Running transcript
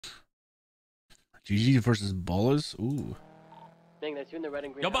GG versus Ballas. Ooh. Dang, that's you in the red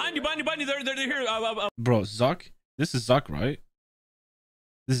and green. Yo, behind you. They're here. Bro, Zuck. This is Zuck, right?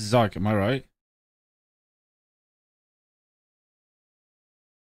 This is Zuck. Am I right?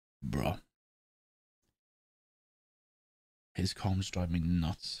 Bro. His comms drive me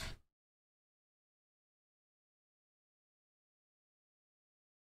nuts.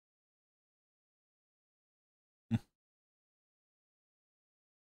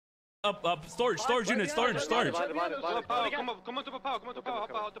 Up, storage unit, storage. Come on to the power,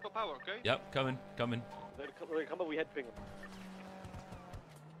 hop to the power, okay? Yep, coming. Come on, we head ping him.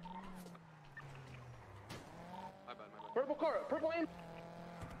 My bad. Purple car, purple aim.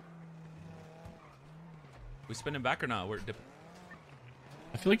 We spinning back or not? We're dipping.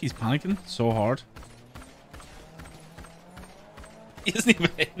 I feel like he's panicking so hard. He isn't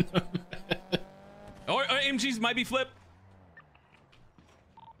even hitting them. Or AMGs might be flipped.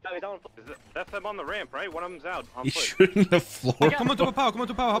 That's them on the ramp, right? One of them's out. He's shooting the floor. Come on to the power,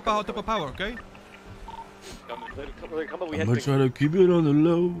 hop to the power, okay? Come on, we I'm head gonna ping try to keep it on the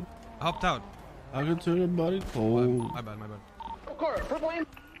low. Hopped out. I can turn the body cold. My bad. Purple car, purple aim.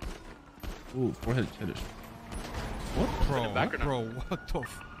 Ooh, forehead finish. What? Bro, what the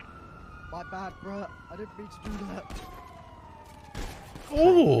f... My bad, bro. I didn't mean to do that.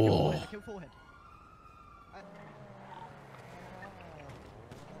 Oh! Kill forehead.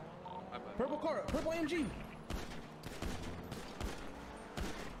 Purple car, purple AMG.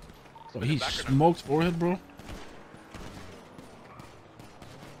 So he smoked forehead, bro.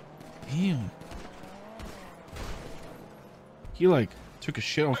 Damn. He like took a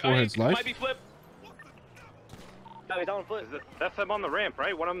shit on forehead's life. Might be flipped. No, he's on foot. That's them on the ramp,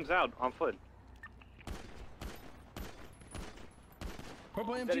 right? One of them's out on foot.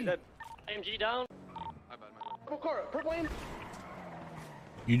 Purple AMG. AMG down. My bad. Purple car, purple aim.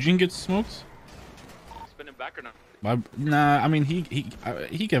 Eugene gets smoked. Spinning back or not? Nah, I mean he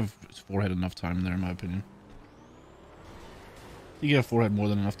gave his forehead enough time there, in my opinion. He gave forehead more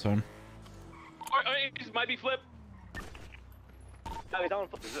than enough time. Or AMGs might be flipped. No, he's on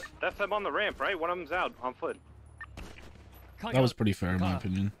foot. That's them on the ramp, right? One of them's out on foot. That was pretty fair, in my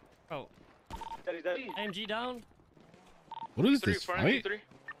opinion. Oh. He's dead. AMG down. What is this fight?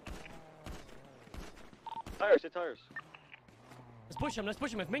 Tires, hit tires. Let's push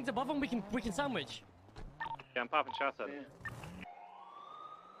him. If Ming's above him, we can sandwich. Yeah, I'm popping shots at him.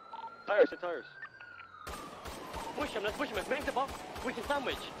 Tires, hit tires. Let's push him. If Ming's above, we can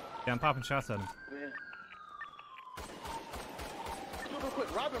sandwich. Yeah, I'm popping shots at him. Yeah. Real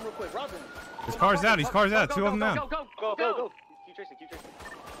quick, rob him. His car's out, two of them down. Go. Keep chasing.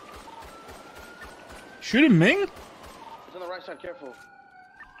 Shooting Ming? He's on the right side, careful.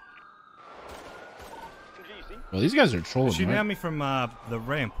 Well, these guys are trolling, Shooting right? at me from the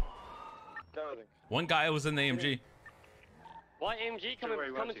ramp. One guy was in the AMG. Why AMG coming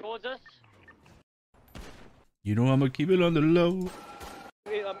towards us? You know I'm gonna keep it on the low.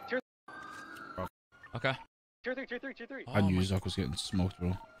 Okay. Tier 3. I knew Zuck was getting smoked,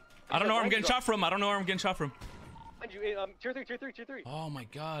 bro. I don't know where I'm getting shot from. Behind you, tier 3. Oh my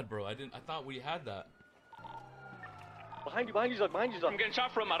god, bro. I thought we had that. Behind you, Zuck. I'm getting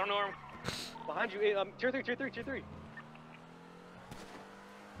shot from. I don't know where I'm... Behind you, tier 3. Tier 3.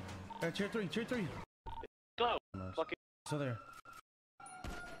 Go. Fucking. So there.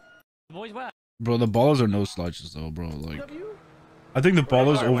 Boys, where? Bro, the ballers are no slouches though, bro. Like, I think the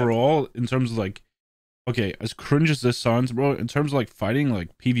ballers overall, in terms of like, okay, as cringe as this sounds, bro, in terms of like fighting,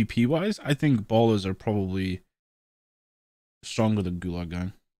 like PvP wise, I think ballers are probably stronger than Gulag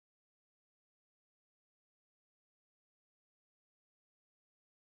Gang.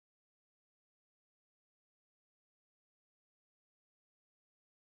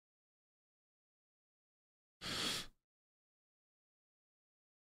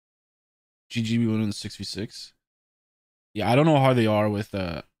 GGB went in the 6v6. Yeah, I don't know how they are with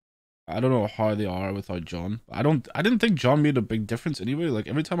John. I didn't think John made a big difference anyway. Like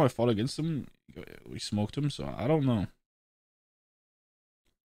every time I fought against him, we smoked him, so I don't know.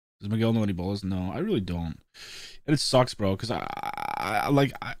 Does Miguel know any balls? No, I really don't. And it sucks, bro, because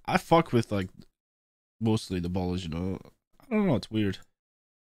I fuck with like mostly the ballers, you know. I don't know, it's weird.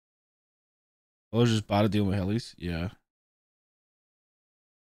 Ballers just bad at dealing with helis, yeah.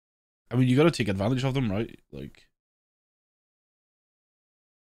 I mean, you gotta take advantage of them, right? Like,